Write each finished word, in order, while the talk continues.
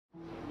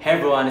Hey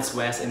everyone, it's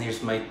Wes and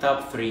here's my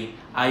top 3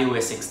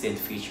 iOS 16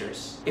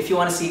 features. If you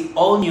want to see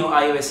all new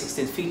iOS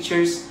 16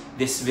 features,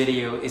 this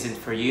video isn't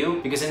for you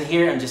because in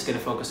here I'm just going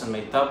to focus on my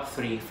top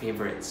 3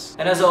 favorites.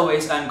 And as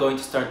always, I'm going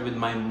to start with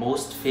my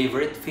most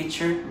favorite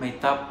feature, my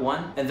top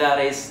 1, and that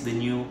is the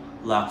new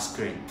lock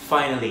screen.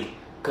 Finally,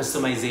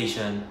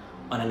 customization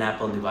on an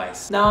Apple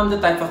device. Now I'm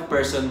the type of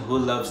person who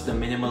loves the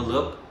minimal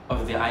look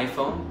of the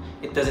iPhone.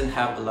 It doesn't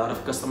have a lot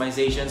of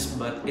customizations,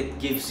 but it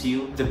gives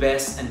you the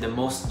best and the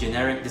most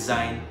generic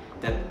design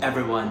that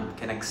everyone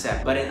can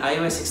accept. But in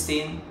iOS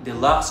 16, the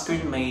lock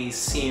screen may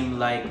seem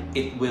like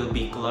it will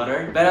be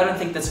cluttered, but I don't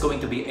think that's going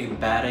to be a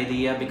bad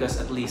idea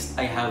because at least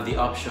I have the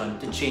option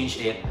to change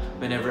it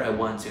whenever I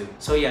want to.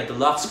 So yeah, the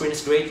lock screen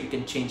is great. You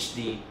can change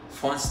the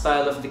font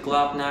style of the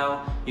clock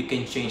now. You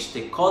can change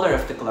the color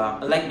of the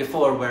clock. Unlike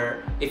before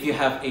where if you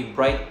have a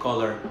bright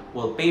color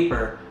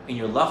wallpaper in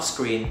your lock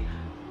screen,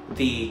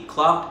 the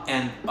clock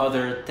and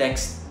other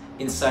text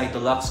inside the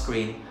lock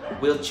screen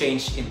will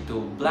change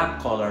into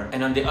black color.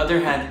 And on the other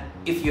hand,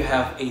 if you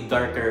have a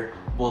darker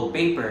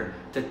wallpaper,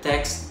 the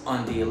text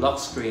on the lock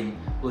screen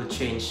will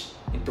change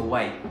into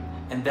white.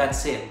 And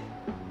that's it.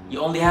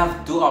 You only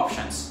have 2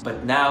 options,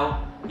 but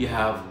now you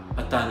have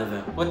a ton of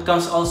them. What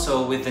comes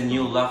also with the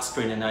new lock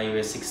screen in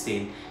iOS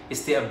 16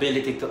 is the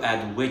ability to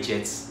add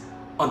widgets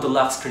on the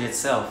lock screen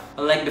itself.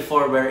 Unlike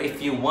before where if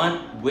you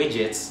want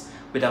widgets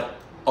without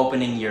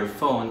opening your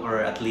phone, or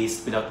at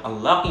least without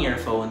unlocking your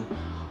phone,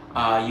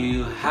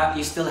 you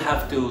still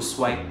have to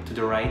swipe to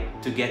the right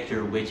to get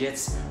your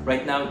widgets.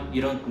 Right now,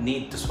 you don't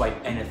need to swipe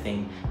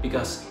anything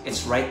because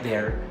it's right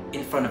there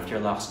in front of your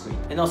lock screen.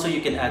 And also you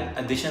can add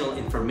additional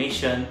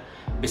information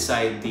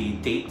beside the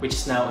date, which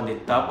is now on the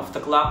top of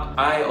the clock.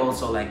 I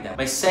also like that.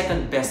 My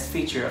second best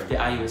feature of the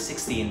iOS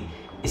 16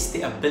 is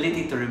the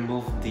ability to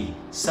remove the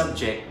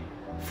subject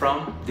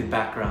from the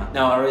background.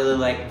 Now I really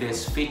like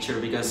this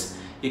feature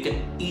because you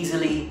can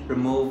easily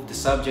remove the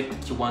subject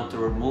that you want to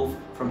remove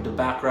from the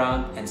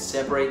background and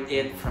separate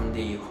it from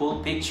the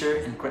whole picture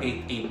and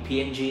create a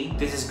PNG.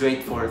 This is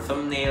great for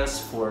thumbnails,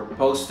 for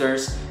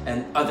posters,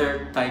 and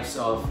other types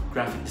of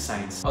graphic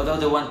designs. Although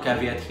the one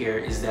caveat here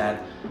is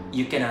that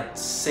you cannot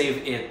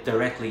save it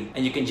directly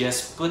and you can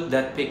just put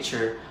that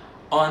picture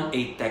on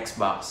a text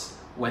box,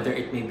 whether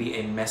it may be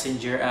a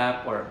messenger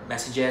app or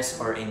messages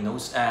or a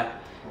notes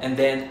app. And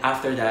then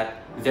after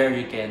that, there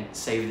you can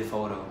save the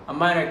photo. A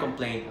minor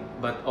complaint,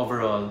 but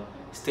overall,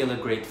 still a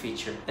great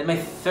feature. And my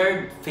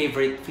third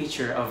favorite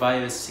feature of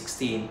iOS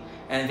 16,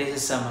 and this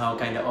is somehow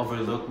kind of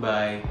overlooked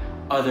by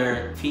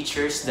other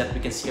features that we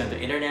can see on the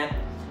internet,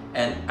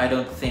 and I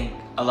don't think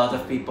a lot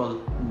of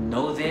people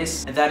know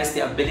this, and that is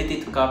the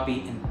ability to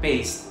copy and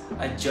paste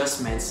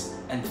adjustments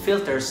and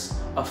filters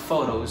of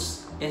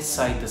photos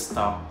inside the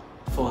stock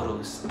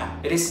Photos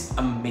app. It is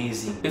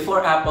amazing.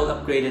 Before Apple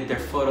upgraded their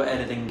photo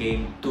editing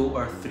game 2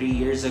 or 3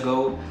 years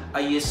ago, I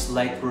used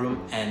Lightroom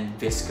and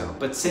Visco.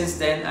 But since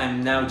then,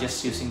 I'm now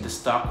just using the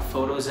stock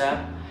Photos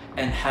app,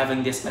 and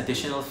having this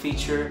additional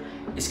feature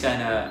is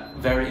kind of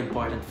very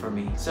important for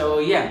me. So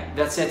yeah,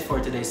 that's it for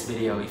today's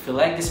video. If you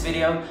like this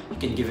video, you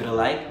can give it a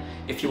like.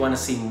 If you want to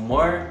see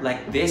more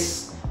like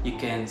this, you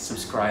can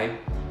subscribe.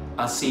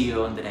 I'll see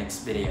you on the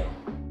next video.